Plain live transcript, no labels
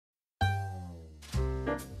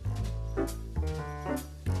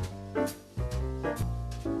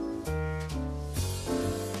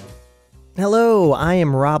Hello, I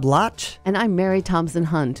am Rob Lott. And I'm Mary Thompson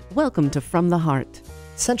Hunt. Welcome to From the Heart.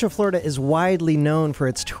 Central Florida is widely known for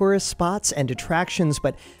its tourist spots and attractions,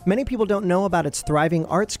 but many people don't know about its thriving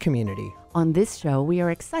arts community. On this show, we are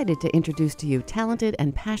excited to introduce to you talented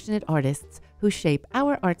and passionate artists who shape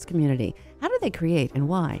our arts community. How do they create and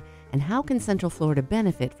why? And how can Central Florida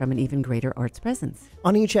benefit from an even greater arts presence?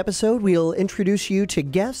 On each episode, we'll introduce you to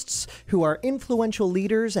guests who are influential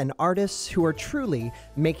leaders and artists who are truly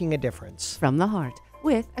making a difference. From the Heart,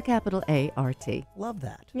 with a capital A-R-T. Love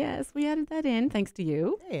that. Yes, we added that in, thanks to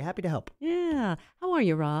you. Hey, happy to help. Yeah. How are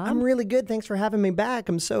you, Rob? I'm really good. Thanks for having me back.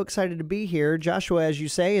 I'm so excited to be here. Joshua, as you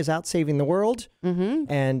say, is out saving the world.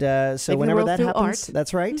 Mm-hmm. And so Saving whenever the world that through happens, art.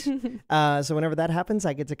 that's right. So whenever that happens,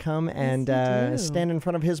 I get to come and you do. stand in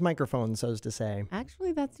front of his microphone, so as to say.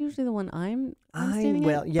 Actually, that's usually the one I'm standing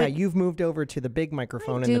Well, at, yeah, but you've moved over to the big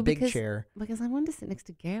microphone I and do the big because- chair. Because I wanted to sit next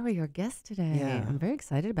to Gary, our guest today. Yeah. I'm very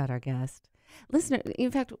excited about our guest. Listener,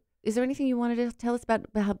 in fact, is there anything you wanted to tell us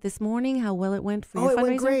about this morning, how well it went for your fundraiser? It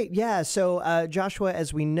went great. Yeah. So Joshua,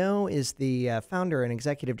 as we know, is the founder and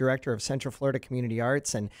executive director of Central Florida Community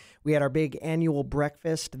Arts. And we had our big annual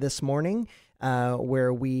breakfast this morning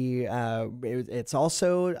where it's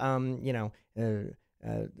also,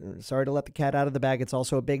 sorry to let the cat out of the bag. It's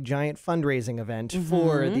also a big, giant fundraising event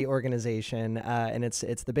for the organization, and it's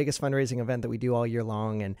the biggest fundraising event that we do all year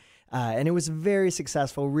long. And it was very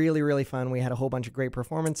successful, really, really fun. We had a whole bunch of great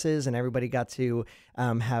performances, and everybody got to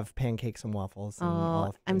have pancakes and waffles. And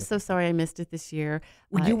all I'm so sorry I missed it this year.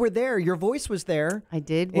 you were there. Your voice was there. I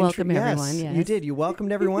did welcome everyone. Yes, you did. You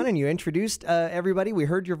welcomed everyone, and you introduced everybody. We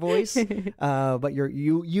heard your voice, but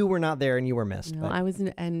you were not there, and you were missed. No, but- I was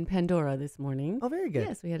in Pandora this morning. Oh, very good.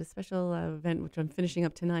 Yes, we had a special event, which I'm finishing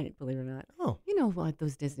up tonight, believe it or not. Oh. You know what,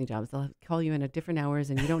 those Disney jobs, they'll call you in at different hours,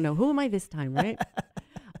 and you don't know, who am I this time, right?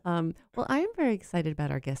 Well, I am very excited about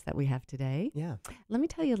our guest that we have today. Yeah. Let me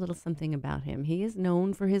tell you a little something about him. He is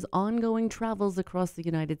known for his ongoing travels across the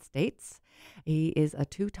United States. He is a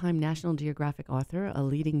 2-time National Geographic author, a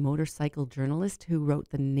leading motorcycle journalist who wrote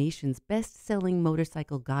the nation's best-selling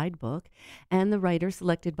motorcycle guidebook, and the writer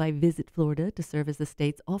selected by Visit Florida to serve as the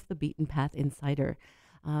state's off-the-beaten-path insider.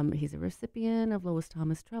 He's a recipient of Lois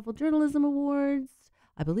Thomas Travel Journalism Awards,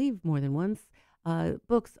 I believe more than once.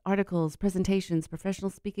 Books, articles, presentations, professional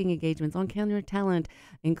speaking engagements, on-camera talent,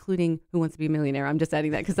 including Who Wants to Be a Millionaire. I'm just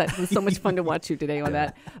adding that because that was so much fun to watch you today on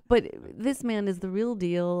that. But this man is the real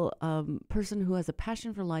deal person who has a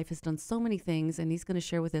passion for life, has done so many things, and he's going to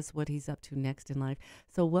share with us what he's up to next in life.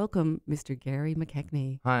 So welcome, Mr. Gary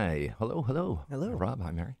McKechnie. Hi. Hello. Hello. Rob.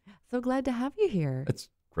 Hi, Mary. So glad to have you here. It's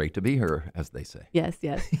great to be here, as they say. Yes.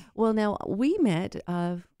 Well, now, we met,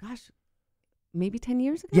 maybe 10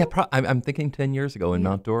 years ago? Yeah, I'm thinking 10 years ago in Yeah.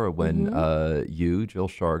 Mount Dora when you, Jill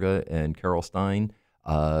Sharga, and Carol Stein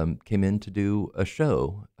came in to do a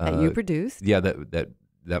show. That you produced? Yeah, that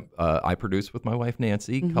I produced with my wife,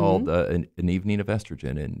 Nancy, called an Evening of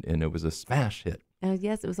Estrogen, and it was a smash hit.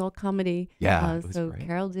 Yes, it was all comedy. Yeah, it was so great.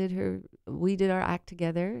 Carol we did our act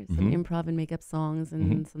together, some improv and make up songs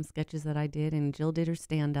and some sketches that I did, and Jill did her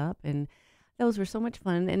stand up, and those were so much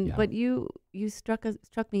fun. And Yeah. but you struck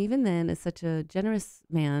me even then as such a generous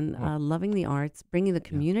man, loving the arts, bringing the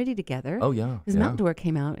community together. Oh, yeah. Because yeah. Mount Dora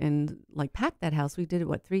came out and packed that house. We did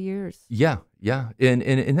it 3 years? Yeah,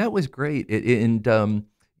 and that was great.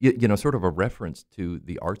 Sort of a reference to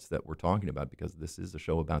the arts that we're talking about, because this is a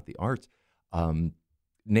show about the arts.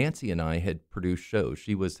 Nancy and I had produced shows.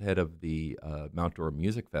 She was head of the Mount Dora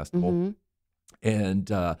Music Festival,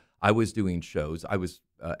 and I was doing shows. I was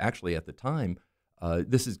actually at the time,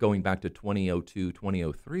 this is going back to 2002,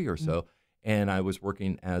 2003 or so, and I was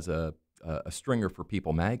working as a stringer for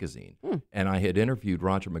People magazine, and I had interviewed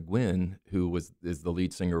Roger McGuinn, who is the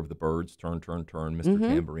lead singer of the Byrds, Turn, Turn, Turn, Mr.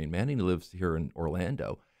 Tambourine Man. He lives here in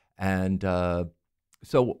Orlando, and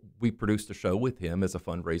so we produced a show with him as a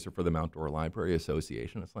fundraiser for the Mount Dora Library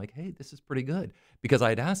Association. It's like, hey, this is pretty good, because I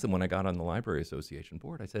had asked them when I got on the Library Association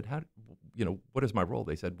board. I said, what is my role?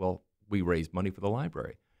 They said, well, we raise money for the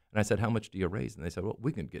library. And I said, how much do you raise? And they said, well,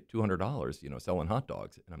 we can get $200, selling hot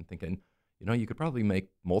dogs. And I'm thinking, you could probably make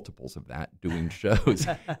multiples of that doing shows.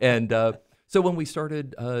 And so when we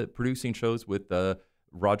started producing shows with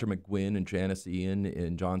Roger McGuinn and Janice Ian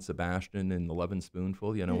and John Sebastian and the Lovin'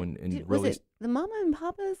 Spoonful, and Was really. it the Mama and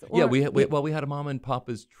Papas? Yeah, we had a Mama and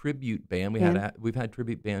Papa's tribute band. We've had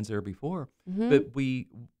tribute bands there before, but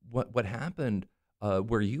what happened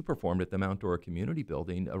where you performed at the Mount Dora Community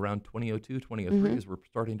Building around 2002, 2003, as we're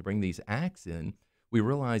starting to bring these acts in, we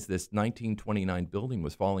realized this 1929 building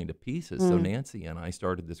was falling to pieces. So Nancy and I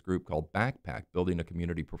started this group called Backpack, building a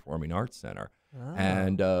community performing arts center.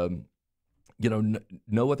 And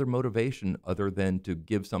no other motivation other than to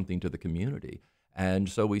give something to the community. And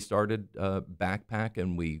so we started Backpack,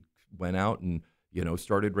 and we went out and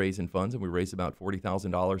started raising funds, and we raised about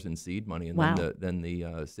 $40,000 in seed money. And Wow. then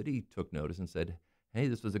the city took notice and said, "Hey,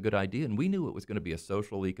 this was a good idea." And we knew it was going to be a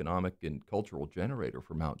social, economic, and cultural generator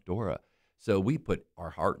for Mount Dora. So we put our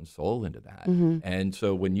heart and soul into that. Mm-hmm. And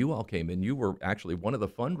so when you all came in, you were actually one of the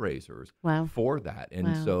fundraisers Wow. for that. And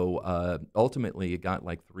Wow. so ultimately it got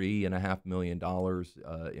like $3.5 million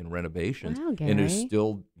in renovations. Wow, And it's Gary.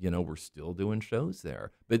 still, we're still doing shows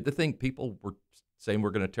there. But the thing, people were saying we're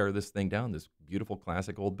going to tear this thing down, this beautiful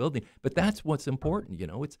classic old building. But that's what's important,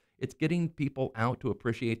 it's getting people out to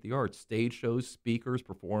appreciate the arts, stage shows, speakers,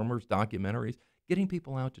 performers, documentaries, getting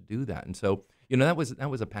people out to do that. And so, that was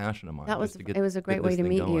a passion of mine. That was to get, it was a great get way this to thing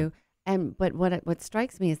meet going. you. But what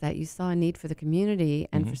strikes me is that you saw a need for the community,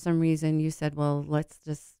 and for some reason you said, "Well, let's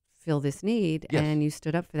just fill this need," Yes. and you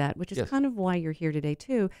stood up for that, which is Yes. kind of why you're here today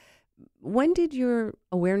too. When did your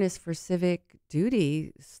awareness for civic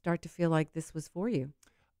duty start to feel like this was for you?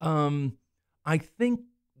 I think,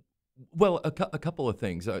 well, a couple of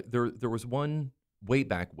things. There was one way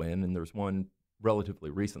back when, and there's one relatively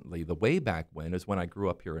recently. The way back when is when I grew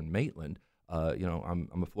up here in Maitland. I'm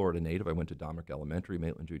a Florida native. I went to Dominic Elementary,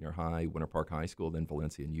 Maitland Junior High, Winter Park High School, then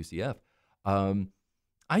Valencia and UCF.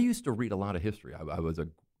 I used to read a lot of history. I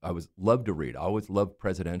was loved to read. I always loved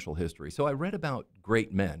presidential history. So I read about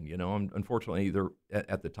great men. Unfortunately, there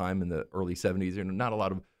at the time in the early 70s, not a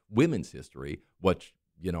lot of women's history, which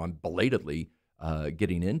I'm belatedly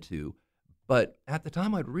getting into. But at the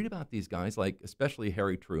time, I'd read about these guys, like especially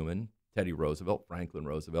Harry Truman, Teddy Roosevelt, Franklin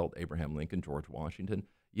Roosevelt, Abraham Lincoln, George Washington.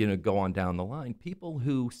 Go on down the line. People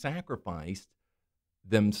who sacrificed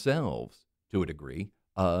themselves to a degree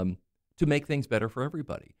to make things better for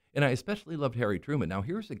everybody. And I especially loved Harry Truman. Now,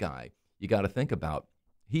 here's a guy you got to think about.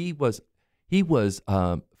 He was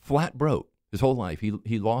flat broke his whole life.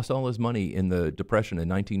 He lost all his money in the Depression in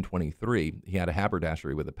 1923. He had a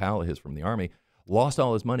haberdashery with a pal of his from the Army. Lost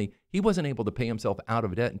all his money. He wasn't able to pay himself out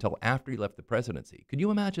of debt until after he left the presidency. Could you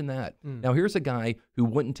imagine that? Now, here's a guy who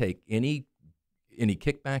wouldn't take any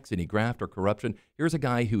kickbacks, any graft or corruption. Here's a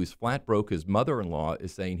guy who's flat broke. His mother-in-law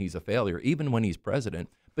is saying he's a failure, even when he's president,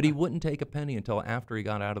 but he wouldn't take a penny until after he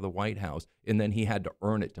got out of the White House, and then he had to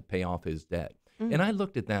earn it to pay off his debt. And I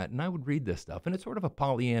looked at that, and I would read this stuff, and it's sort of a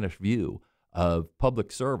Pollyannish view of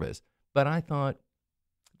public service, but I thought,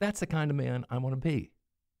 that's the kind of man I want to be,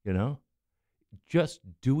 just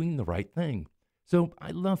doing the right thing. So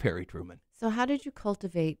I love Harry Truman. So how did you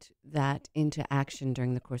cultivate that into action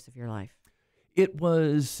during the course of your life? It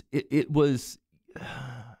was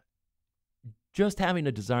just having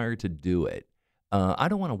a desire to do it. I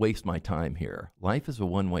don't want to waste my time here. Life is a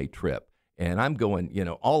one-way trip, and I'm going.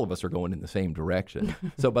 All of us are going in the same direction.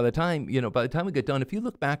 So by the time we get done, if you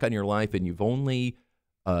look back on your life and you've only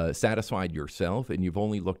satisfied yourself, and you've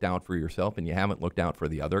only looked out for yourself, and you haven't looked out for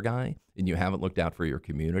the other guy, and you haven't looked out for your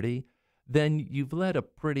community, then you've led a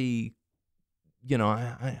pretty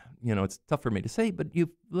it's tough for me to say, but you've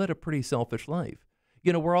led a pretty selfish life.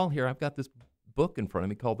 We're all here. I've got this book in front of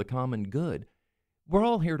me called The Common Good. We're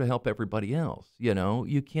all here to help everybody else.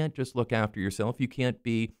 You can't just look after yourself. You can't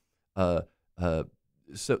be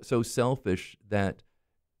so selfish that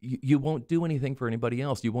you won't do anything for anybody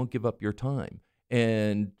else. You won't give up your time.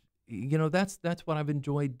 And that's what I've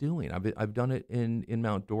enjoyed doing. I've done it in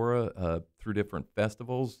Mount Dora through different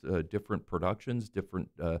festivals, different productions, different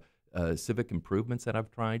civic improvements that I've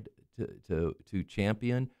tried to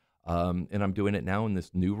champion, and I'm doing it now in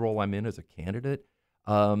this new role I'm in as a candidate,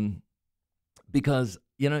 because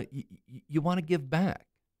you want to give back.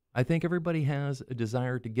 I think everybody has a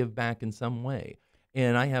desire to give back in some way,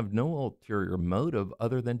 and I have no ulterior motive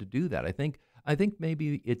other than to do that. I think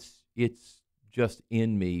maybe it's just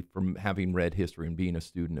in me from having read history and being a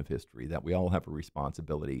student of history that we all have a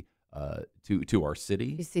responsibility to our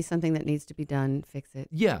city. You see something that needs to be done, fix it.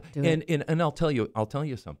 Yeah, do it. and I'll tell you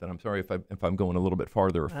something. I'm sorry if I'm going a little bit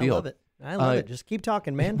farther afield. I love it. Just keep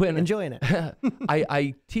talking, man. Enjoying it.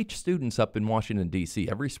 I teach students up in Washington, D.C.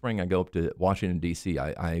 Every spring I go up to Washington, D.C.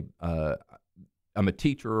 I'm a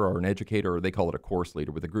teacher or an educator, or they call it a course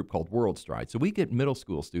leader, with a group called World Stride. So we get middle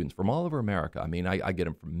school students from all over America. I mean, I get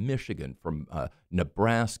them from Michigan, from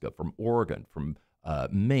Nebraska, from Oregon, from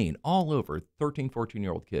Maine, all over, 13,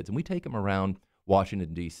 14-year-old kids. And we take them around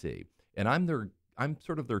Washington, D.C. And I'm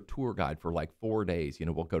sort of their tour guide for like 4 days.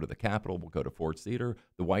 We'll go to the Capitol, we'll go to Ford's Theater,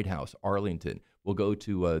 the White House, Arlington. We'll go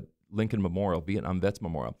to Lincoln Memorial, Vietnam Vets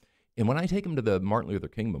Memorial. And when I take them to the Martin Luther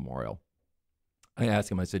King Memorial, I asked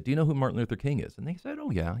them, I said, do you know who Martin Luther King is? And they said,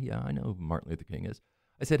 oh, yeah, I know who Martin Luther King is.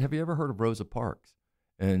 I said, have you ever heard of Rosa Parks?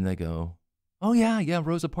 And they go, Oh, yeah,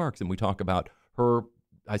 Rosa Parks. And we talk about her.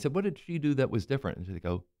 I said, what did she do that was different? And they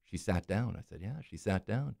go, she sat down. I said, yeah, she sat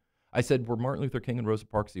down. I said, were Martin Luther King and Rosa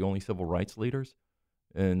Parks the only civil rights leaders?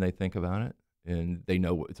 And they think about it, and they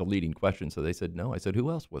know it's a leading question. So they said, no. I said,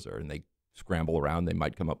 who else was there? And they scramble around. They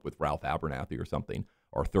might come up with Ralph Abernathy or something,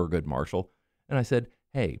 or Thurgood Marshall. And I said,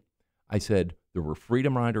 hey, there were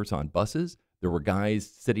freedom riders on buses. There were guys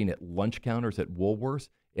sitting at lunch counters at Woolworths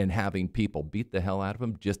and having people beat the hell out of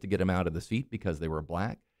them just to get them out of the seat because they were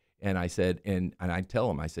black. And I said, and I tell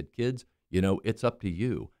them, I said, kids, it's up to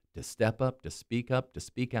you to step up, to speak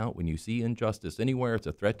out when you see injustice anywhere. It's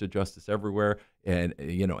a threat to justice everywhere. And,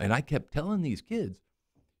 and I kept telling these kids,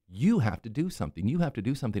 you have to do something. You have to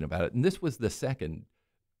do something about it. And this was the second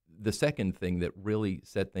thing that really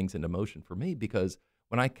set things into motion for me, because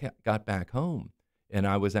when I got back home and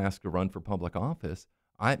I was asked to run for public office,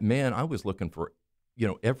 I was looking for,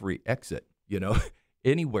 every exit,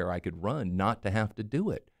 anywhere I could run, not to have to do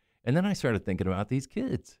it. And then I started thinking about these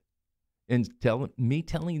kids and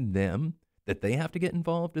telling them that they have to get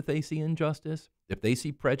involved if they see injustice, if they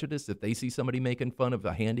see prejudice, if they see somebody making fun of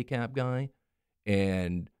a handicapped guy.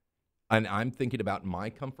 And I'm thinking about my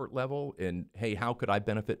comfort level and, hey, how could I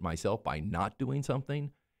benefit myself by not doing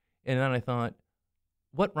something? And then I thought,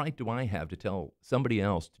 what right do I have to tell somebody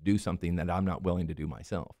else to do something that I'm not willing to do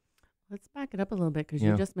myself? Let's back it up a little bit, because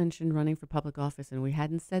you just mentioned running for public office, and we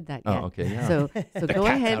hadn't said that yet. Oh, okay, yeah. So go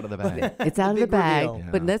ahead. Out of the bag. It's out of the bag,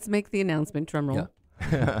 but Yeah. let's make the announcement. Drum roll.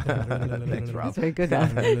 Yeah. Thanks, Rob. That's very good,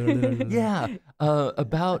 Rob. Yeah.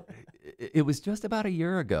 It was just about a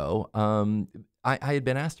year ago. I had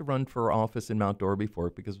been asked to run for office in Mount Dora before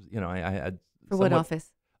because, I had. For what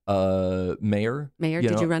office? Mayor. Mayor,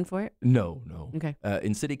 did you run for it? No. Okay.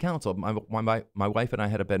 In city council, my wife and I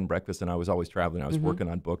had a bed and breakfast, and I was always traveling. I was working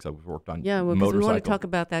on books. I was worked on because motorcycles. we want to talk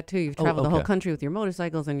about that too. You've traveled the whole country with your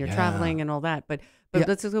motorcycles, and you're traveling and all that. But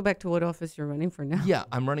let's just go back to what office you're running for now. Yeah,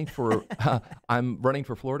 I'm running for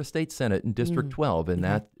Florida State Senate in District 12, and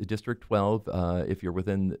that District 12, if you're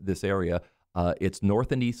within this area, it's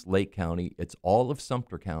North and East Lake County. It's all of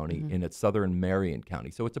Sumter County, and it's Southern Marion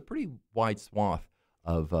County. So it's a pretty wide swath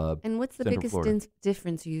of And what's the Central biggest Florida.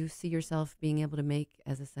 difference you see yourself being able to make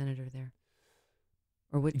as a senator there?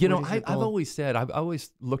 Or what? I've always said, I've always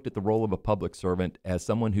looked at the role of a public servant as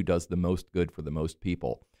someone who does the most good for the most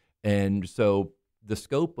people. And so the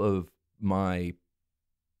scope of my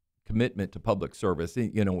commitment to public service,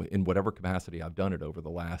 in whatever capacity I've done it over the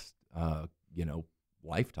last,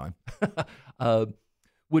 lifetime,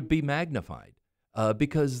 would be magnified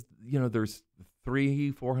because, there's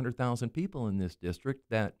 400,000 people in this district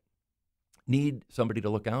that need somebody to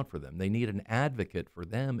look out for them. They need an advocate for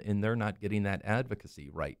them, and they're not getting that advocacy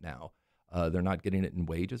right now. They're not getting it in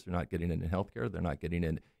wages. They're not getting it in healthcare. They're not getting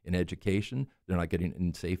it in education. They're not getting it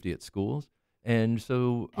in safety at schools. And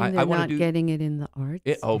so and I want to do. Getting it in the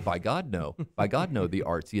arts. By God, no. By God, no. The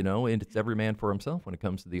arts, and it's every man for himself when it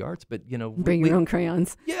comes to the arts. But bring your own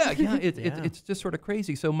crayons. Yeah. It's just sort of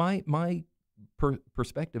crazy. So my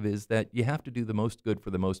perspective is that you have to do the most good for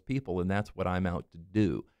the most people, and that's what I'm out to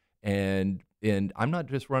do. And I'm not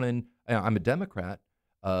just running. I'm a Democrat,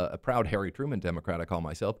 a proud Harry Truman Democrat, I call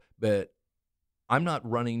myself, but I'm not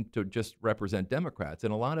running to just represent Democrats.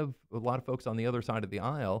 And a lot of folks on the other side of the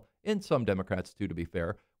aisle, and some Democrats too, to be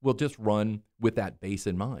fair, will just run with that base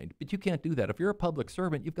in mind. But you can't do that. If you're a public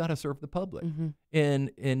servant, you've got to serve the public.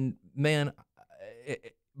 And man,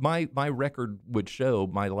 my record would show,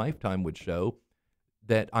 my lifetime would show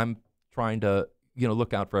that I'm trying to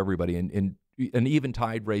look out for everybody. And an even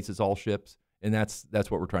tide raises all ships, and that's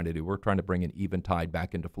what we're trying to do. We're trying to bring an even tide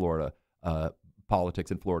back into Florida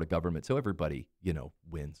politics and Florida government, so everybody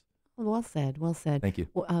wins. Well said. Well said. Thank you.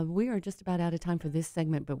 Well, we are just about out of time for this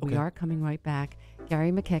segment, but we are coming right back.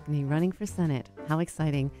 Gary McKechnie running for Senate. How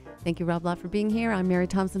exciting. Thank you, Rob Lott, for being here. I'm Mary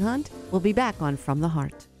Thompson Hunt. We'll be back on From the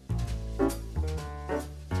Heart.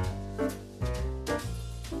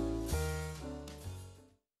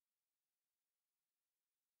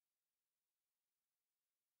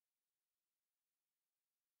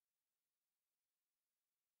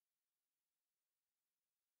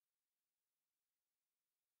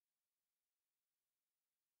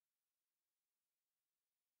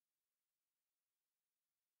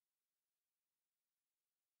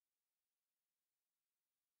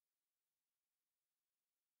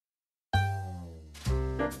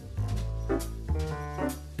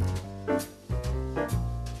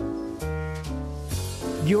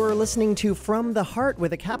 You're listening to From the Heart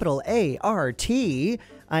with a capital A-R-T.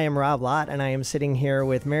 I am Rob Lott, and I am sitting here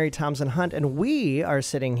with Mary Thompson Hunt, and we are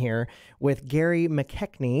sitting here with Gary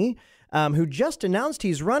McKechnie. who just announced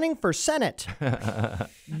he's running for Senate.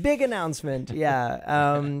 Big announcement,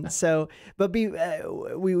 yeah.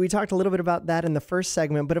 We talked a little bit about that in the first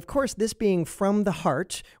segment, but of course, this being from the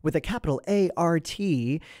heart with a capital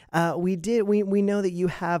A-R-T, we know that you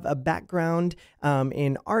have a background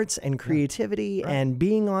in arts and creativity and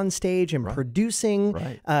being on stage and producing,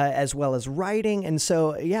 as well as writing, and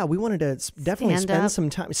so we wanted to definitely spend some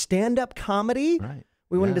time got comedy. Right.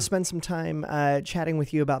 We wanted to spend some time chatting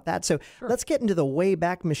with you about that. So let's get into the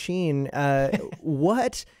Wayback Machine.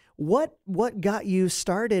 What got you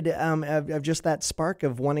started of just that spark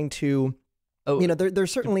of wanting to?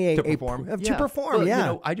 There's certainly to perform. To perform.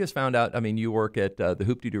 Well, I just found out. I mean, you work at the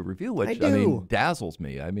Hoop-de-Doo Review, which dazzles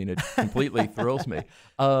me. I mean, it completely thrills me.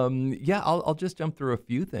 I'll just jump through a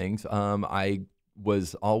few things. I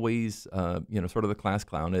was always, sort of the class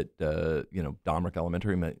clown at, Domrick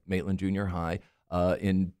Elementary, Maitland Junior High.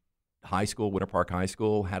 In high school, Winter Park High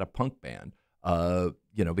School, had a punk band,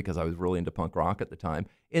 because I was really into punk rock at the time.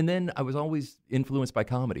 And then I was always influenced by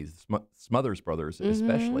comedies, Smothers Brothers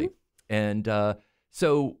especially. And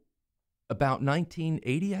so about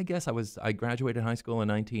 1980, I guess, I graduated high school in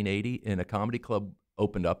 1980, and a comedy club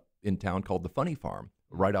opened up in town called the Funny Farm,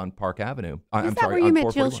 right on Park Avenue. Is that where you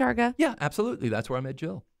met Jill Sharga? Yeah, absolutely. That's where I met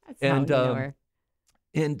Jill. That's how you know her.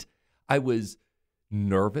 And I was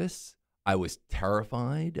nervous. I was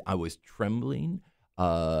terrified. I was trembling.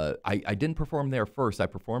 I didn't perform there first. I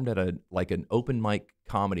performed at an open mic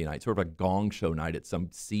comedy night, sort of a gong show night at some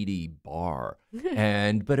seedy bar.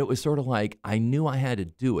 But it was sort of like I knew I had to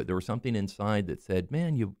do it. There was something inside that said,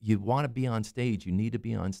 man, you want to be on stage. You need to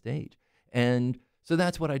be on stage. And so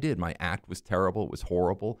that's what I did. My act was terrible. It was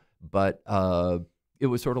horrible. But it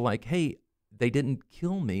was sort of like, hey, they didn't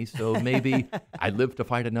kill me, so maybe I live to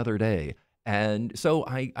fight another day. And so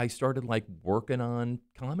I started working on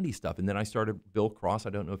comedy stuff. And then I started Bill Cross. I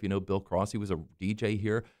don't know if you know Bill Cross. He was a DJ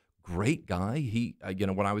here. Great guy. He,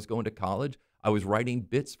 when I was going to college, I was writing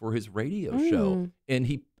bits for his radio show.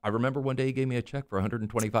 And I remember one day he gave me a check for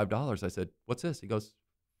 $125. I said, what's this? He goes,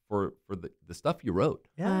 for the stuff you wrote.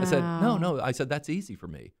 Yeah. I said, no. I said, that's easy for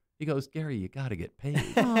me. He goes, Gary, you got to get paid.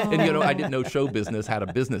 And, I didn't know show business had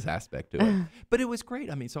a business aspect to it. But it was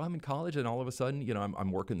great. I mean, so I'm in college, and all of a sudden,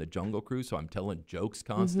 I'm working the Jungle Cruise, so I'm telling jokes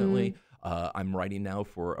constantly. I'm writing now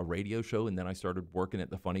for a radio show, and then I started working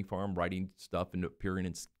at the Funny Farm, writing stuff and appearing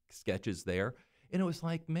in sketches there. And it was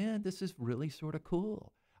like, man, this is really sort of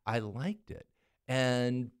cool. I liked it.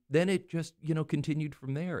 And then it just, continued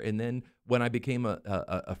from there. And then when I became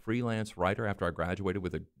a freelance writer after I graduated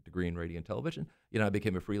with a degree in radio and television, I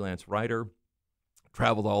became a freelance writer,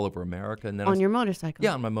 traveled all over America. And then on your motorcycle?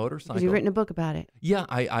 Yeah, on my motorcycle. You've written a book about it? Yeah,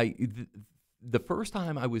 the first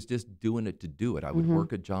time I was just doing it to do it. I would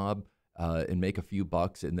work a job and make a few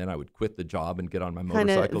bucks, and then I would quit the job and get on my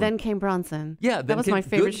motorcycle. Then came Bronson. Yeah. That was my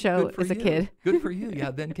favorite show as a kid. Good for you.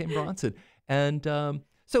 Yeah, then came Bronson. And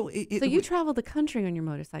so you traveled the country on your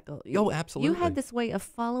motorcycle. Oh, absolutely. You had this way of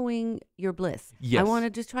following your bliss. Yes. I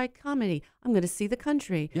wanted to try comedy. I'm going to see the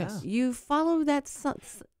country. Yes. You follow that.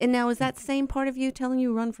 And now is that same part of you telling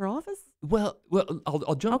you run for office? Well,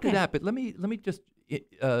 I'll jump to that, but let me just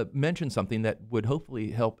mention something that would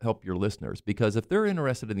hopefully help your listeners, because if they're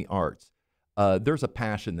interested in the arts, there's a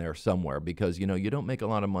passion there somewhere, because you don't make a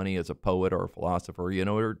lot of money as a poet or a philosopher,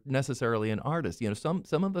 or necessarily an artist.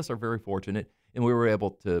 Some of us are very fortunate, and we were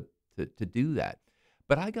able to do that.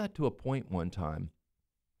 But I got to a point one time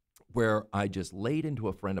where I just laid into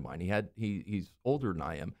a friend of mine. He's older than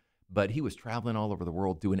I am, but he was traveling all over the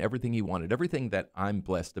world, doing everything he wanted, everything that I'm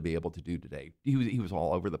blessed to be able to do today. He was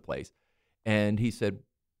all over the place, and he said,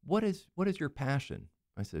 "What is your passion?"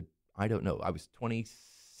 I said, "I don't know." I was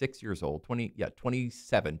 26 years old,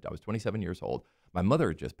 27. I was 27 years old. My mother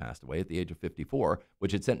had just passed away at the age of 54,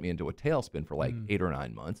 which had sent me into a tailspin for 8 or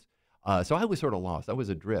 9 months. So I was sort of lost. I was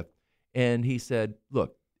adrift. And he said,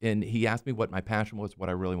 look, and he asked me what my passion was, what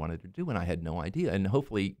I really wanted to do, and I had no idea. And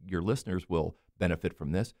hopefully your listeners will benefit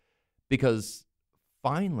from this, because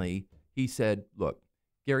finally he said, look,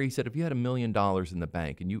 Gary, he said, if you had $1 million in the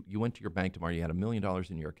bank and you went to your bank tomorrow, you had $1 million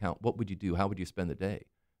in your account, what would you do? How would you spend the day?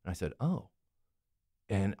 And I said, oh.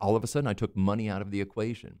 And all of a sudden I took money out of the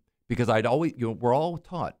equation, because I'd always, we're all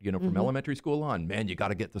taught, from elementary school on, man, you got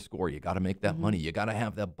to get the score. You got to make that money. You got to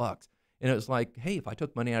have that bucks. And it was like, hey, if I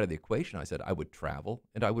took money out of the equation, I said, I would travel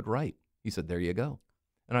and I would write. He said, there you go.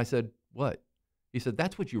 And I said, what? He said,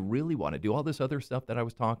 that's what you really want to do. All this other stuff that I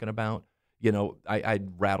was talking about, I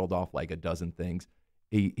rattled off like a dozen things.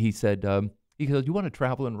 He said, you want to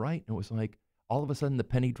travel and write? And it was like, all of a sudden the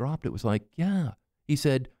penny dropped. It was like, yeah. He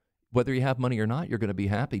said, whether you have money or not, you're going to be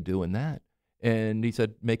happy doing that. And he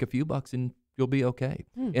said, make a few bucks and you'll be okay.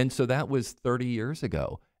 And so that was 30 years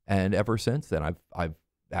ago. And ever since then, I've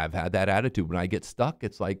had that attitude. When I get stuck,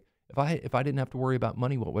 it's like, if I didn't have to worry about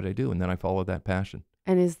money, what would I do? And then I followed that passion.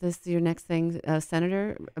 And is this your next thing,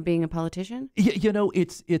 senator, being a politician?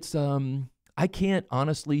 It's I can't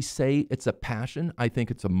honestly say it's a passion. I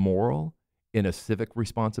think it's a moral and a civic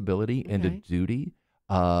responsibility and a duty.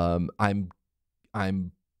 I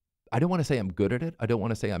don't want to say I'm good at it. I don't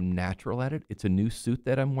want to say I'm natural at it. It's a new suit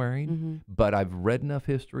that I'm wearing, but I've read enough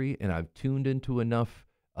history and I've tuned into enough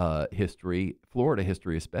history, Florida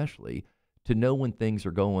history especially, to know when things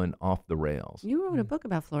are going off the rails. You wrote a book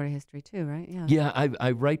about Florida history too, right? Yeah. Yeah,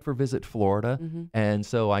 I write for Visit Florida, and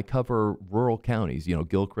so I cover rural counties,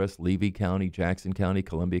 Gilchrist, Levy County, Jackson County,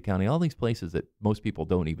 Columbia County, all these places that most people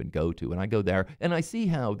don't even go to. And I go there, and I see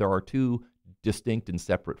how there are two distinct and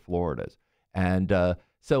separate Floridas. And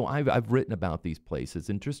so I've written about these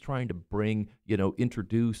places and just trying to bring,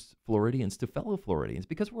 introduce Floridians to fellow Floridians,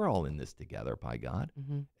 because we're all in this together, by God.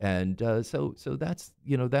 And so that's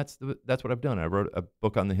that's what I've done. I wrote a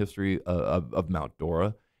book on the history of Mount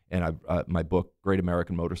Dora, and my book Great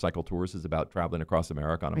American Motorcycle Tours is about traveling across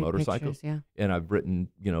America on a motorcycle. Pictures, yeah. And I've written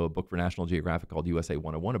a book for National Geographic called USA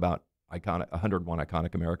 101 about 101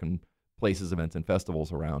 iconic American places, events, and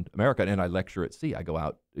festivals around America. And I lecture at sea. I go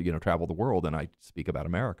out, travel the world, and I speak about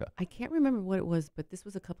America. I can't remember what it was, but this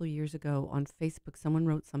was a couple of years ago on Facebook. Someone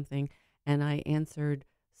wrote something, and I answered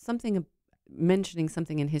something, mentioning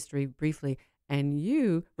something in history briefly. And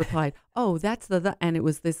you replied, "Oh, that's the," and it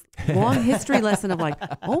was this long history lesson of like,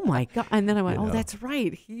 "Oh my God!" And then I went, "Oh, that's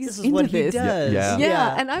right. This is into what he this." does.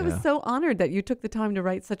 Yeah. And I was so honored that you took the time to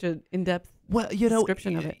write such an in-depth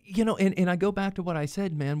description of it. And I go back to what I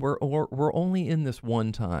said, man. We're only in this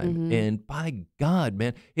one time, and by God,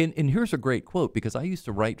 man. And here's a great quote, because I used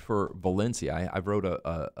to write for Valencia. I wrote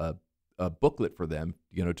a booklet for them,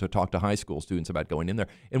 to talk to high school students about going in there.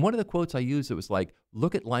 And one of the quotes I used, it was like,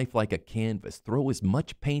 look at life like a canvas. Throw as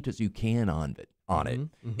much paint as you can on it.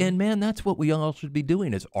 And man, that's what we all should be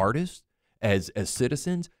doing as artists, as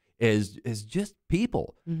citizens, as just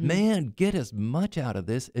people. Man, get as much out of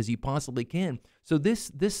this as you possibly can. So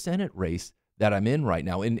this Senate race that I'm in right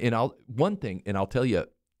now, and I'll tell you,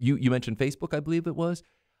 you mentioned Facebook, I believe it was.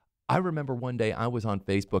 I remember one day I was on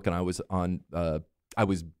Facebook and I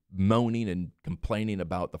was moaning and complaining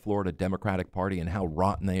about the Florida Democratic Party and how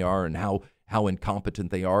rotten they are and how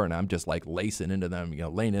incompetent they are. And I'm just like laying into them.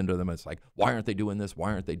 It's like, why aren't they doing this?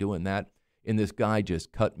 Why aren't they doing that? And this guy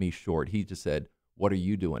just cut me short. He just said, what are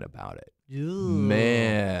you doing about it?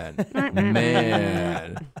 Man.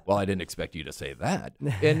 Well, I didn't expect you to say that.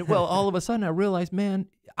 And well, all of a sudden I realized, man,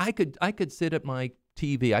 I could sit at my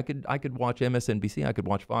TV. I could watch MSNBC. I could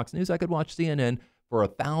watch Fox News. I could watch CNN for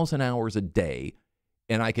 1,000 hours a day.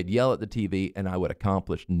 And I could yell at the TV, and I would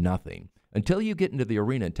accomplish nothing until you get into the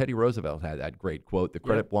arena. And Teddy Roosevelt had that great quote: "The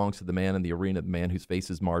credit belongs to the man in the arena, the man whose face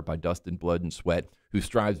is marred by dust and blood and sweat, who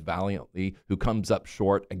strives valiantly, who comes up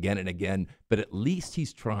short again and again, but at least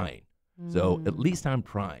he's trying." So at least I'm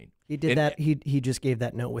trying. He did that. He just gave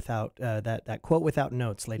that note without that quote without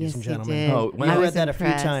notes, ladies and gentlemen. He did. Oh, you read that a few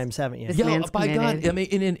times, haven't you? This man's by committed. God, I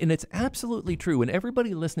mean, and it's absolutely true. And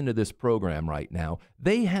everybody listening to this program right now,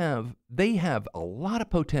 they have a lot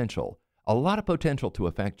of potential to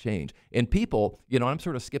affect change. And people, I'm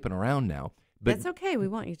sort of skipping around now, but That's okay. We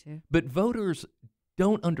want you to. But voters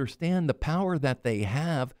don't understand the power that they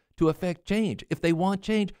have to affect change. If they want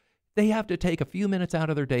change, they have to take a few minutes out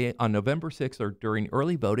of their day on November 6th or during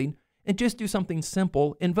early voting and just do something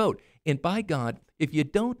simple and vote. And by God, if you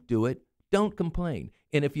don't do it, don't complain.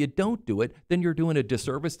 And if you don't do it, then you're doing a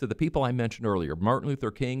disservice to the people I mentioned earlier: Martin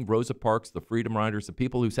Luther King, Rosa Parks, the Freedom Riders, the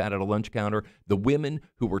people who sat at a lunch counter, the women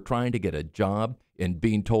who were trying to get a job and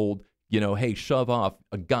being told, hey, shove off,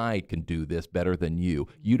 a guy can do this better than you.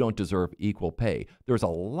 You don't deserve equal pay. There's a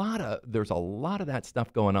lot of that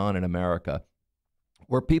stuff going on in America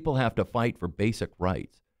where people have to fight for basic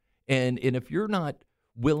rights. And if you're not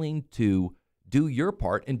willing to do your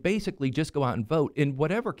part and basically just go out and vote in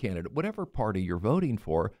whatever candidate, whatever party you're voting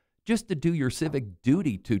for, just to do your civic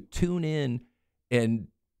duty to tune in and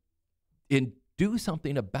do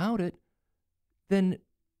something about it, then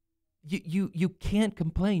you can't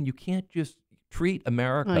complain. You can't just treat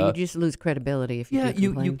America. Oh, you just lose credibility if you do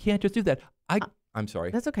complain. You can't just do that. I'm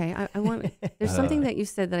sorry. That's okay. I want. There's something that you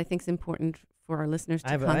said that I think is important for our listeners to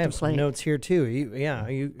contemplate. I have some notes here too.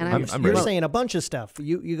 You're saying a bunch of stuff.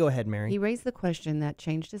 You go ahead, Mary. He raised the question that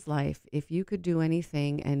changed his life. If you could do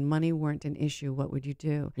anything and money weren't an issue, what would you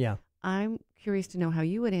do? Yeah. I'm curious to know how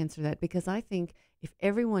you would answer that, because I think if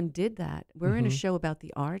everyone did that, we're in a show about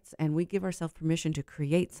the arts and we give ourselves permission to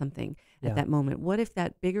create something at that moment. What if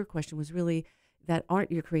that bigger question was really that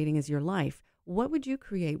art you're creating is your life? What would you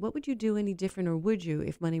create? What would you do any different, or would you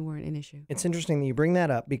if money weren't an issue? It's interesting that you bring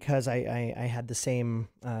that up because I had the same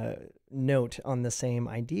note on the same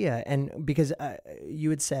idea, and because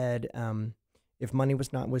you had said if money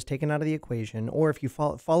was taken out of the equation, or if you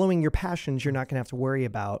following your passions, you're not going to have to worry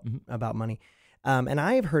about money. And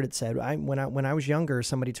I have heard it said when I was younger,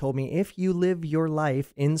 somebody told me if you live your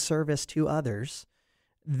life in service to others,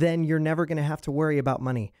 then you're never going to have to worry about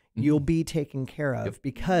money. You'll be taken care of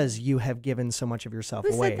because you have given so much of yourself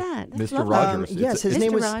Who away. said that? That's Mr. lovely. Rogers. Yes, his Mr.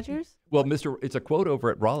 name was Rogers. Well, it's a quote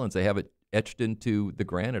over at Rollins. They have it etched into the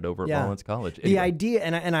granite over at Rollins College. The idea,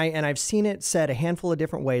 and I've seen it said a handful of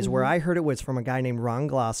different ways. Where I heard it was from a guy named Ron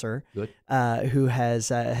Glosser, who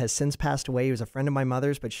has since passed away. He was a friend of my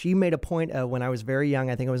mother's, but she made a point when I was very young.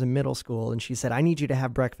 I think I was in middle school, and she said, "I need you to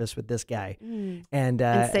have breakfast with this guy." And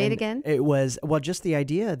say it again. It was just the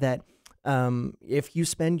idea that if you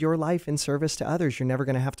spend your life in service to others, you're never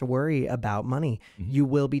going to have to worry about money. You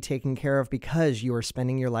will be taken care of because you are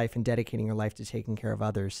spending your life and dedicating your life to taking care of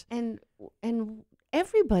others. And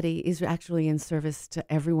everybody is actually in service to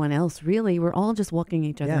everyone else. Really, we're all just walking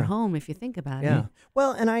each other home if you think about it.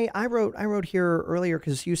 Well, and I wrote here earlier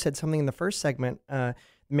because you said something in the first segment.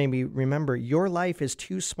 Made me remember your life is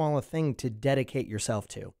too small a thing to dedicate yourself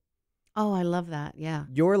to. Oh, I love that. Yeah.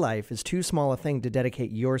 Your life is too small a thing to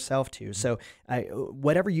dedicate yourself to. So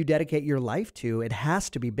whatever you dedicate your life to, it has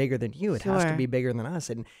to be bigger than you. It has to be bigger than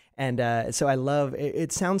us. And so I love,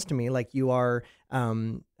 it sounds to me like you are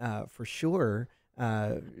for sure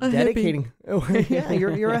dedicating.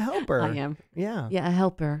 You're a helper. I am. Yeah. Yeah, a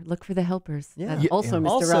helper. Look for the helpers. Yeah. That's also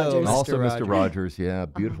Mr. Rogers. Also Mr. Mr. Rogers. Yeah,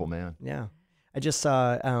 beautiful man. Yeah. I just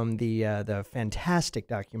saw the fantastic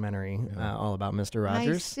documentary all about Mr.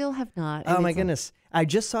 Rogers. I still have not. Oh my goodness! I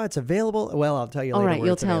just saw it's available. Well, I'll tell you later. All right, where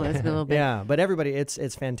you'll it's tell us available. a little bit. Yeah, but everybody,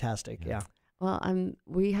 it's fantastic. Yeah. Well,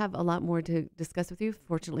 we have a lot more to discuss with you.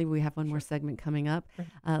 Fortunately, we have one more segment coming up.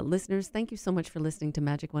 Listeners, thank you so much for listening to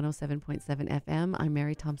Magic 107.7 FM. I'm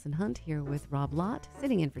Mary Thompson Hunt here with Rob Lott,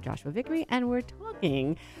 sitting in for Joshua Vickery, and we're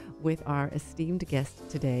talking with our esteemed guest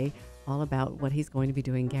today all about what he's going to be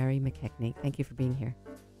doing, Gary McKechnie. Thank you for being here.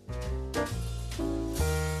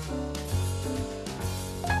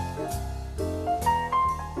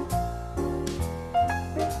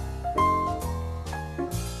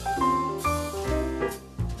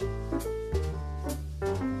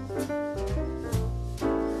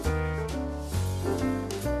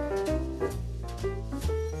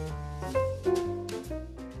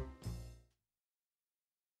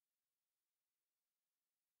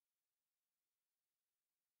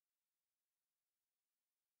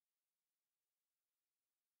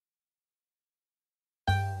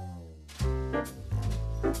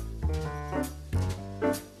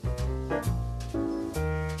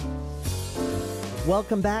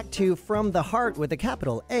 Welcome back to From the Heart with a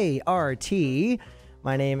capital A-R-T.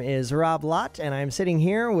 My name is Rob Lott, and I'm sitting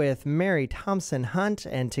here with Mary Thompson Hunt,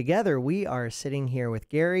 and together we are sitting here with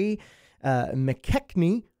Gary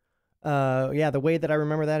McKechnie. The way that I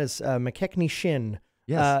remember that is McKechnie Shin.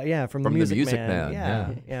 Yes. From the Music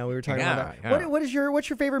Man. Yeah, we were talking about that. Yeah. What's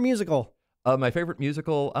your favorite musical? My favorite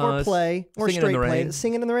musical Or play, or Singing straight in the play. Rain.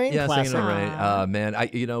 Singing in the Rain? Yeah, Classic. Singing in the Rain.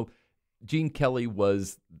 Man, Gene Kelly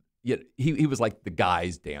was, he was like the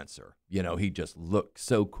guy's dancer. He just looked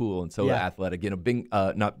so cool and so athletic.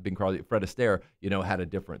 Not Bing Crosby, Fred Astaire, had a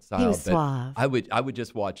different style. He was but suave. I would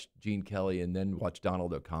just watch Gene Kelly and then watch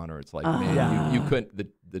Donald O'Connor. It's like, man, you couldn't,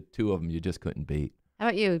 the two of them, you just couldn't beat. How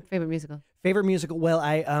about you? Favorite musical? Favorite musical? Well,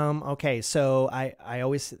 so I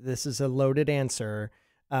always, this is a loaded answer.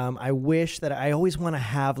 I wish that I always want to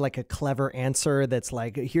have like a clever answer that's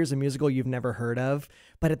like, here's a musical you've never heard of.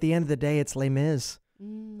 But at the end of the day, it's Les Mis.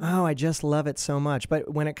 Oh, I just love it so much.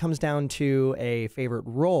 But when it comes down to a favorite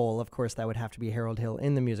role, of course, that would have to be Harold Hill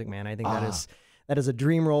in The Music Man. I think that is a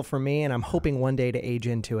dream role for me, and I'm hoping one day to age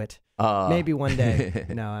into it. Maybe one day.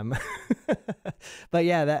 No, I'm. But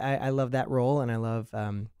yeah, I love that role, and I love.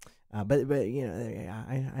 But I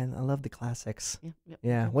love the classics.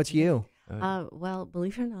 Yeah. What's you? Well,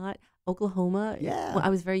 believe it or not, Oklahoma. Yeah. Well, I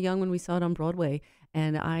was very young when we saw it on Broadway,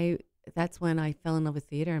 and that's when I fell in love with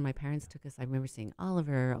theater, and my parents took us. I remember seeing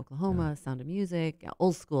Oliver, Oklahoma, Sound of Music,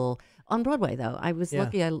 old school on Broadway. Though I was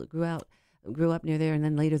lucky, I grew up near there, and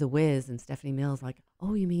then later The Wiz and Stephanie Mills. Like,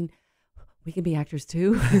 oh, you mean we can be actors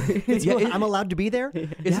too? I'm allowed to be there.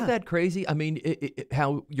 Isn't that crazy? I mean,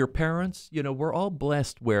 how your parents, we're all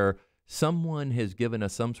blessed where someone has given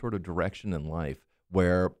us some sort of direction in life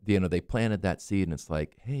where, they planted that seed and it's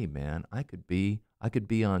like, hey man, I could be I could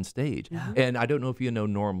be on stage. Yeah. And I don't know if you know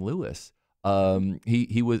Norm Lewis.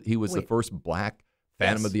 He was the first black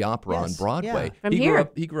Phantom of the Opera on Broadway. From He here.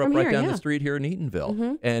 grew up From right here, down yeah. the street here in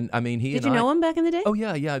Eatonville. And I mean, Did you know him back in the day? Oh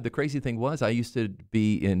yeah. The crazy thing was I used to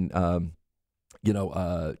be in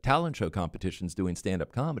talent show competitions doing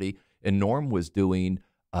stand-up comedy, and Norm was doing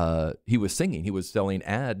he was singing. He was selling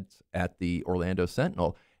ads at the Orlando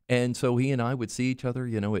Sentinel. And so he and I would see each other,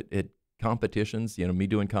 at competitions, me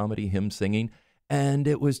doing comedy, him singing. And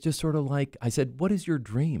it was just sort of like, I said, "What is your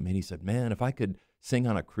dream?" And he said, "Man, if I could sing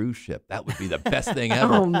on a cruise ship, that would be the best thing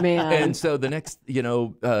ever." Oh, man. And so the next,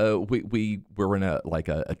 we were in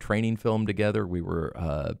a training film together. We were,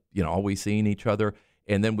 always seeing each other.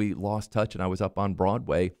 And then we lost touch, and I was up on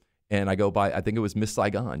Broadway. And I go by, I think it was Miss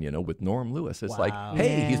Saigon, with Norm Lewis. It's like,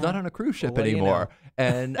 hey, he's not on a cruise ship anymore.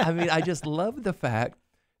 And I mean, I just love the fact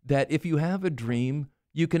that if you have a dream,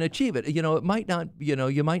 you can achieve it. It might not,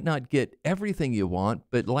 you might not get everything you want,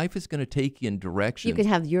 but life is going to take you in directions. You can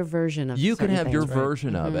have your version of You can have things, your right?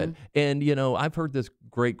 version of it. And, I've heard this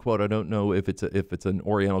great quote. I don't know if it's an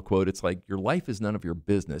Oriental quote. It's like, your life is none of your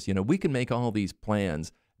business. We can make all these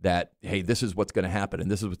plans that, hey, this is what's going to happen, and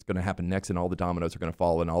this is what's going to happen next, and all the dominoes are going to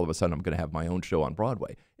fall, and all of a sudden I'm going to have my own show on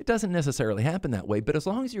Broadway. It doesn't necessarily happen that way, but as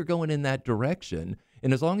long as you're going in that direction,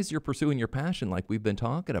 and as long as you're pursuing your passion like we've been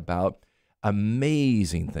talking about,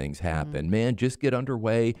 amazing things happen. Man, just get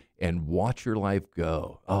underway and watch your life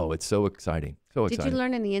go. Oh, it's so exciting. So exciting. Did you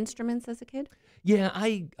learn any instruments as a kid? Yeah,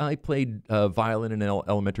 I played violin in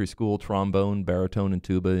elementary school, trombone, baritone, and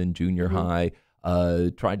tuba in junior high.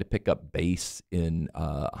 Tried to pick up bass in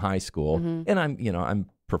high school, and I'm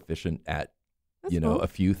proficient at cool. a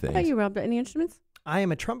few How things. about you, Rob? Any instruments? I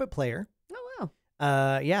am a trumpet player. Oh,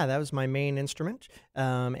 wow. Yeah, that was my main instrument.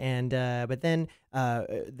 But then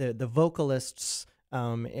the vocalists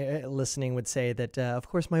listening would say that, of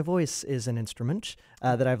course, my voice is an instrument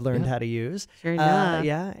that I've learned how to use. Sure enough.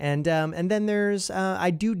 Yeah, and then there's I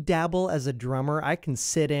do dabble as a drummer. I can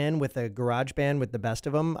sit in with a garage band with the best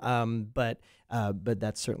of them, but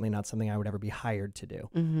that's certainly not something I would ever be hired to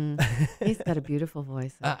do. He's got a beautiful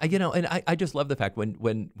voice. And I just love the fact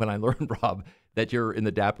when I learned, Rob, that you're in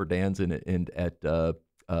the Dapper Dans and at the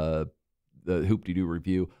Hoop-de-Doo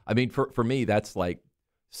Review. I mean, for me, that's like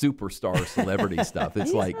superstar celebrity stuff.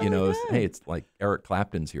 It's like, hey, it's like Eric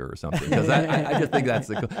Clapton's here or something. Because I just think that's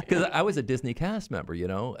because I was a Disney cast member,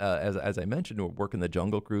 as I mentioned, working the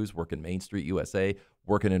Jungle Cruise, working Main Street USA,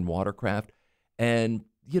 working in Watercraft. And,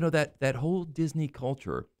 that whole Disney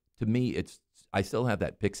culture, to me, I still have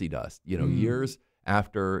that pixie dust, years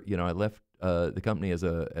after, I left the company as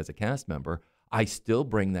a cast member. I still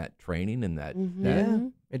bring that training and that. Yeah,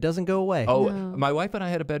 it doesn't go away. Oh, no. My wife and I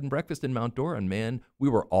had a bed and breakfast in Mount Dora, and man, we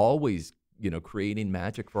were always, creating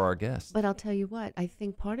magic for our guests. But I'll tell you what, I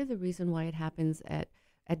think part of the reason why it happens at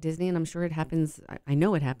Disney, and I'm sure it happens, I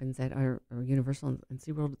know it happens at our Universal and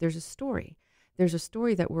SeaWorld, there's a story. There's a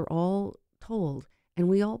story that we're all told, and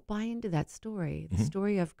we all buy into that story, the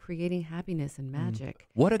story of creating happiness and magic.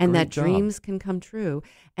 What a and great that job. Dreams can come true.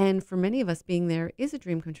 And for many of us, being there is a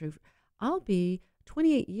dream come true. I'll be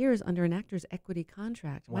 28 years under an actor's equity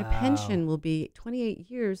contract. My pension will be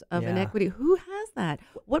 28 years of an equity. Who has that?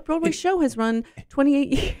 What Broadway show has run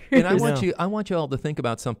 28 years? And I want you all to think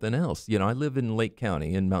about something else. I live in Lake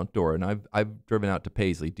County in Mount Dora, and I've driven out to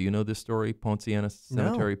Paisley. Do you know this story, Ponciana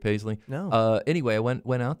Cemetery, Paisley? No. Anyway, I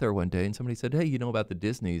went out there one day, and somebody said, "Hey, you know about the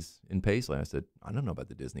Disneys in Paisley?" I said, "I don't know about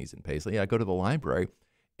the Disneys in Paisley." I go to the library,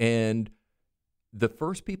 and the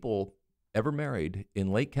first people ever married in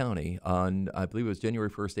Lake County on, I believe it was January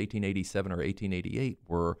 1st, 1887 or 1888,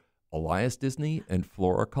 were Elias Disney and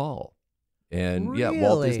Flora Call. And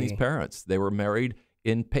Walt Disney's parents. They were married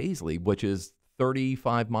in Paisley, which is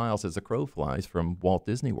 35 miles as a crow flies from Walt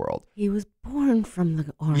Disney World. He was born from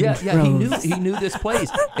the orange groves. He knew this place.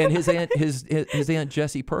 And his aunt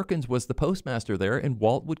Jessie Perkins was the postmaster there, and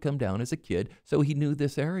Walt would come down as a kid, so he knew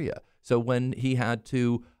this area. So when he had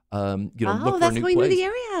to look for a new place. That's how he knew the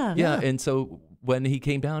area. Yeah, and so when he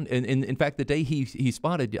came down, and in fact, the day he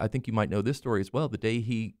spotted, I think you might know this story as well, the day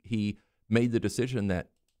he made the decision that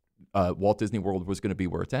Walt Disney World was going to be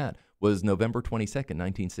where it's at was November 22nd,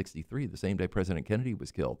 1963, the same day President Kennedy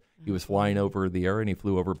was killed. He was flying over the area, and he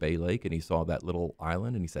flew over Bay Lake, and he saw that little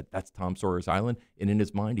island, and he said, "That's Tom Sawyer's Island." And in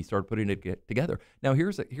his mind, he started putting it together. Now,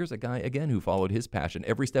 here's a guy, again, who followed his passion.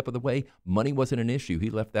 Every step of the way, money wasn't an issue. He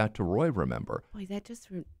left that to Roy, remember. Boy, that just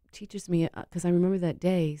teaches me, because I remember that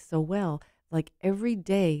day so well. Like every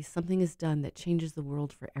day, something is done that changes the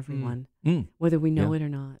world for everyone, whether we know it or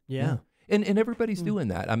not. Yeah. And everybody's doing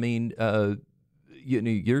that. I mean,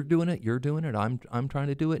 you're doing it. I'm trying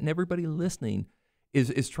to do it, and everybody listening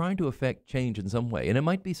is trying to affect change in some way. And it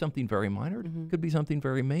might be something very minor. It could be something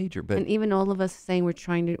very major. But And even all of us saying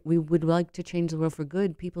we would like to change the world for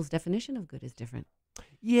good, people's definition of good is different.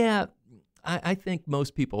 yeah, I think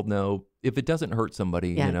most people know if it doesn't hurt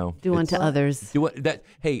somebody, Yeah, you know. do unto others. Do it, that.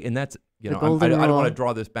 Hey, and that's, you The know, golden I don't want rule. to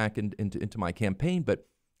draw this back into my campaign, but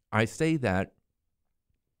I say that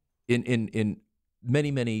in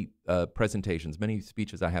many presentations, many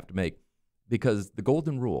speeches I have to make, because the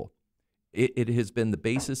golden rule, it has been the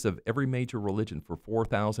basis of every major religion for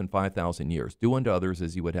 4,000, 5,000 years. Do unto others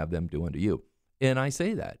as you would have them do unto you. And I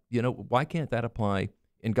say that, you know, why can't that apply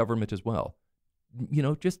in government as well? You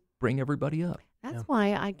know, just bring everybody up. That's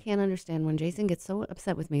why I can't understand when Jason gets so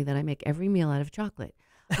upset with me that I make every meal out of chocolate.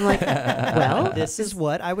 I'm like, well, This is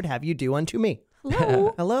what I would have you do unto me.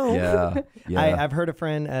 hello. Hello. Yeah. I've heard a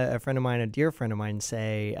friend of mine, a dear friend of mine,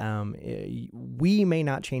 say, we may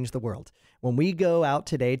not change the world. When we go out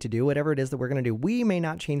today to do whatever it is that we're going to do, we may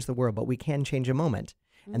not change the world, but we can change a moment.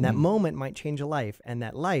 And that moment might change a life, and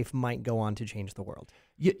that life might go on to change the world.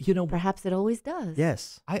 You know, Perhaps it always does.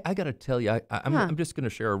 Yes. I got to tell you, I'm just going to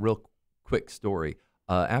share a real quick story.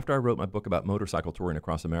 After I wrote my book about motorcycle touring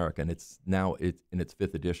across America, and it's in its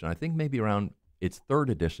 5th edition, I think maybe around its 3rd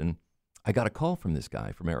edition, I got a call from this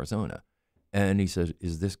guy from Arizona. And he says,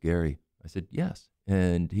 "Is this Gary?" I said, "Yes."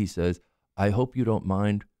 And he says, "I hope you don't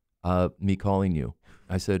mind me calling you."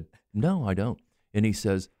 I said, "No, I don't." And he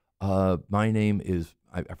says, "My name is,"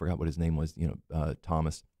 I forgot what his name was,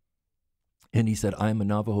 Thomas. And he said, "I'm a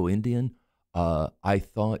Navajo Indian. I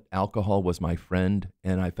thought alcohol was my friend,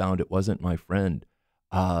 and I found it wasn't my friend.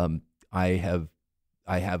 I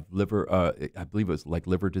have liver, I believe it was like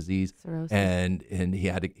liver disease." Cirrhosis. And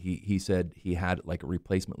he said he had like a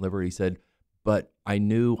replacement liver. He said, "But I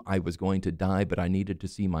knew I was going to die, but I needed to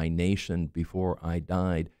see my nation before I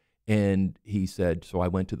died." And he said, "So I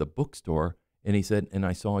went to the bookstore," and he said, "and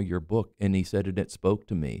I saw your book," and he said, "and it spoke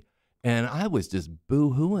to me." And I was just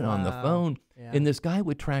boo-hooing on the phone. Yeah. And this guy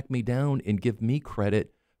would track me down and give me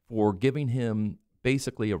credit for giving him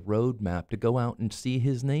basically a roadmap to go out and see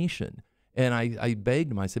his nation. And I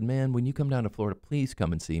begged him. I said, "Man, when you come down to Florida, please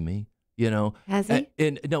come and see me." You know, Has he?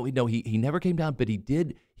 And no, he never came down, but he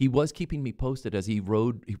did. He was keeping me posted as he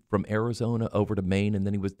rode from Arizona over to Maine, and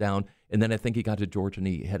then he was down, and then I think he got to Georgia and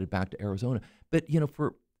he headed back to Arizona. But you know,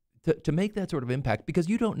 to make that sort of impact, because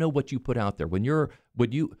you don't know what you put out there.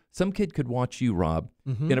 Some kid could watch you, Rob,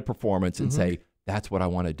 in a performance and say, "That's what I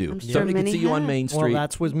want to do." I'm sure Somebody could many see you on have. Main Street. Well,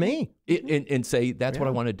 that's with me. And say, "That's what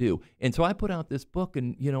I Yeah. want to do." And so I put out this book,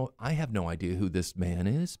 and you know, I have no idea who this man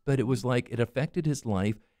is, but it was like it affected his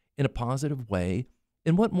life in a positive way.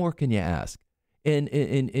 And what more can you ask? And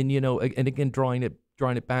you know, and again, drawing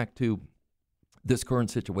it back to this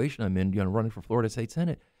current situation I'm in, you know, running for Florida State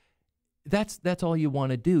Senate. That's all you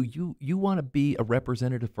want to do. You want to be a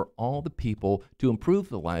representative for all the people, to improve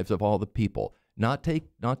the lives of all the people. Not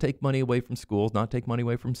take money away from schools, not take money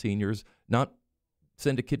away from seniors, not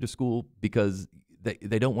send a kid to school because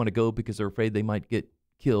they don't want to go because they're afraid they might get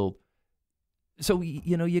killed. So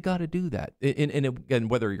you know, you got to do that. And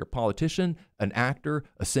whether you're a politician, an actor,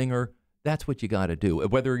 a singer, that's what you got to do.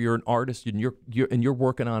 Whether you're an artist and you're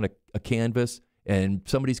working on a canvas, and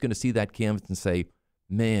somebody's going to see that canvas and say,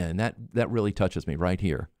 "Man, that really touches me right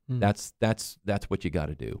here." That's what you got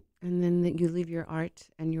to do. And then you leave your art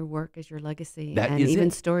and your work as your legacy. That and is even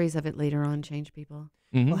it. stories of it later on change people.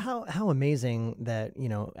 Mhm. Well, how amazing that, you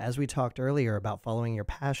know, as we talked earlier about following your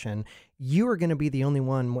passion, you are going to be the only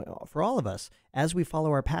one, for all of us, as we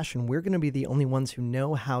follow our passion, we're going to be the only ones who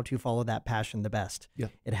know how to follow that passion the best. Yeah.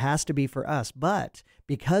 It has to be for us, but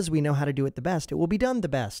because we know how to do it the best, it will be done the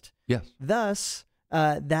best. Yes. Thus,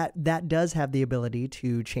 that does have the ability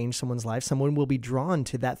to change someone's life. Someone will be drawn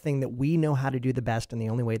to that thing that we know how to do the best in the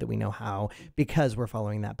only way that we know how, because we're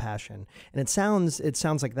following that passion. And it sounds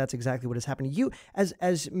like that's exactly what has happened. You,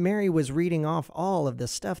 as Mary was reading off all of the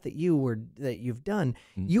stuff that you've done,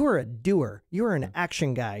 you are a doer. You are an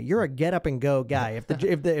action guy. You're a get up and go guy. If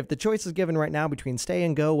the choice is given right now between stay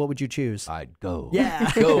and go, what would you choose? I'd go. Yeah.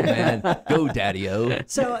 Go, man. Go, Daddy-O.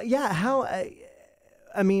 So yeah, how?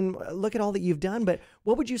 I mean, look at all that you've done, but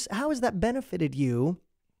how has that benefited you?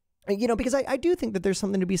 You know, because I do think that there's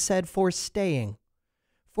something to be said for staying,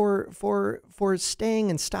 for staying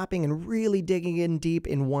and stopping and really digging in deep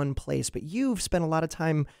in one place. But you've spent a lot of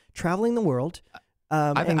time traveling the world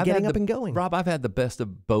and getting up and going. Rob, I've had the best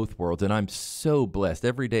of both worlds, and I'm so blessed.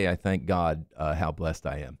 Every day I thank God how blessed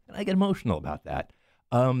I am. And I get emotional about that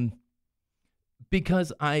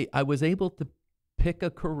because I was able to pick a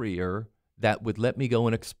career that would let me go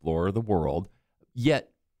and explore the world.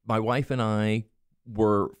 Yet my wife and I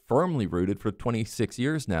were firmly rooted for 26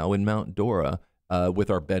 years now in Mount Dora, with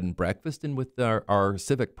our bed and breakfast and with our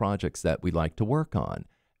civic projects that we like to work on.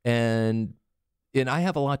 And I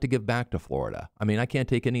have a lot to give back to Florida. I mean, I can't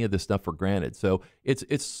take any of this stuff for granted. So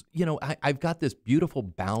it's I've got this beautiful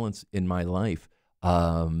balance in my life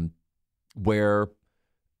where,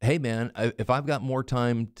 hey, man, if I've got more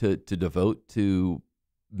time to devote to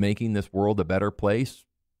making this world a better place,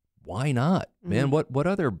 why not? Man, what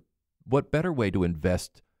better way to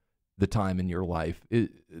invest the time in your life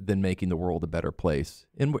than making the world a better place?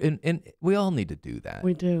 And we all need to do that.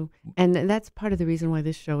 We do. And that's part of the reason why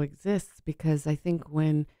this show exists, because I think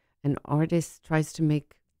when an artist tries to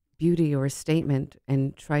make beauty or a statement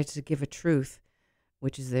and tries to give a truth,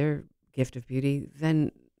 which is their gift of beauty,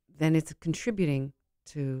 then it's contributing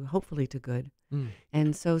to, hopefully, to good.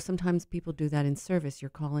 And so sometimes people do that in service. Your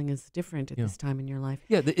calling is different at this time in your life.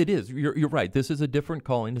 Yeah, it is. You're right. This is a different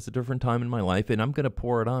calling. It's a different time in my life, and I'm going to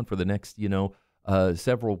pour it on for the next,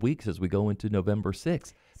 several weeks as we go into November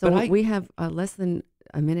 6th. So we have less than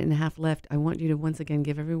a minute and a half left. I want you to once again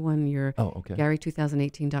give everyone your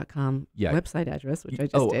Gary2018.com website address, which I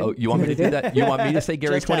just did. Oh, you want me to do that? You want me to say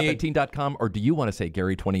Gary2018.com, or do you want to say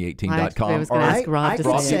Gary2018.com? I was going to ask Rob to say.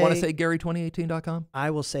 Rob, do you want to say Gary2018.com? I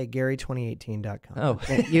will say Gary2018.com. Oh,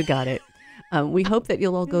 you got it. We hope that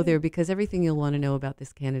you'll all go there, because everything you'll want to know about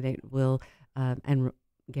this candidate will, and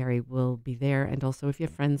Gary will be there. And also, if you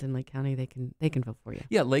have friends in Lake County, they can vote for you.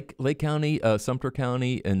 Yeah, Lake County, Sumter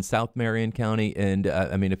County, and South Marion County. And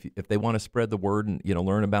I mean, if they want to spread the word and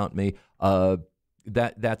learn about me,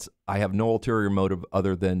 that's I have no ulterior motive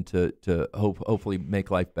other than to hopefully make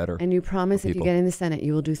life better. And you promise if you get in the Senate,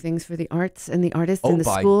 you will do things for the arts and the artists and the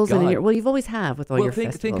schools. God. And you've always have with all your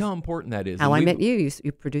festivals. Think how important that is. How I met you.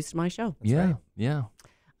 You produced my show. That's right. Yeah.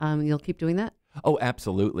 You'll keep doing that? Oh,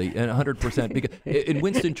 absolutely, and 100%. Because in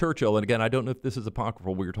Winston Churchill, and again, I don't know if this is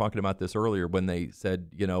apocryphal. We were talking about this earlier when they said,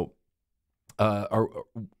 are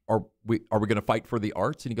we going to fight for the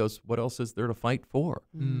arts? And he goes, what else is there to fight for?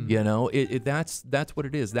 That's what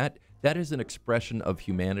it is. That is an expression of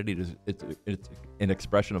humanity. It's an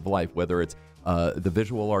expression of life, whether it's the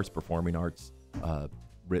visual arts, performing arts,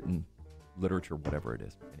 written literature, whatever it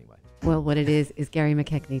is. Anyway. Well, what it is Gary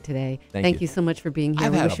McKechnie today. Thank you so much for being here.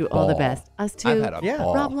 We wish you all the best. Us too. I've had a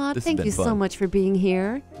ball. Rob Lott, thank you so much for being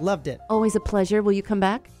here. Loved it. Always a pleasure. Will you come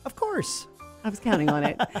back? Of course. I was counting on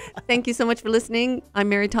it. Thank you so much for listening. I'm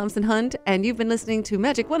Mary Thompson Hunt, and you've been listening to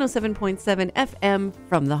Magic 107.7 FM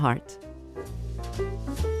from the Heart.